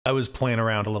I was playing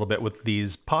around a little bit with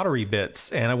these pottery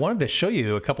bits, and I wanted to show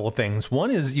you a couple of things.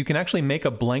 One is you can actually make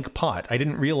a blank pot. I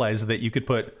didn't realize that you could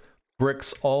put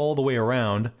bricks all the way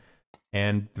around,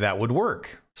 and that would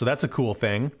work. So that's a cool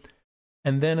thing.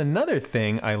 And then another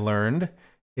thing I learned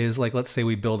is, like, let's say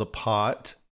we build a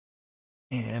pot,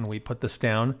 and we put this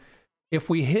down. If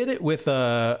we hit it with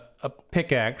a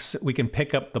pickaxe, we can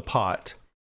pick up the pot.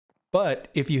 But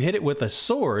if you hit it with a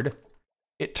sword,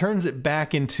 it turns it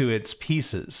back into its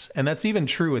pieces. And that's even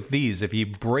true with these. If you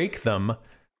break them,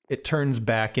 it turns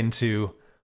back into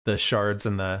the shards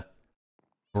and the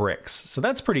bricks. So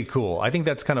that's pretty cool. I think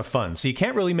that's kind of fun. So you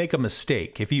can't really make a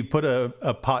mistake. If you put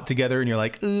a pot together and you're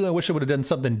like, ooh, I wish I would have done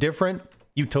something different,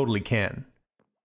 you totally can.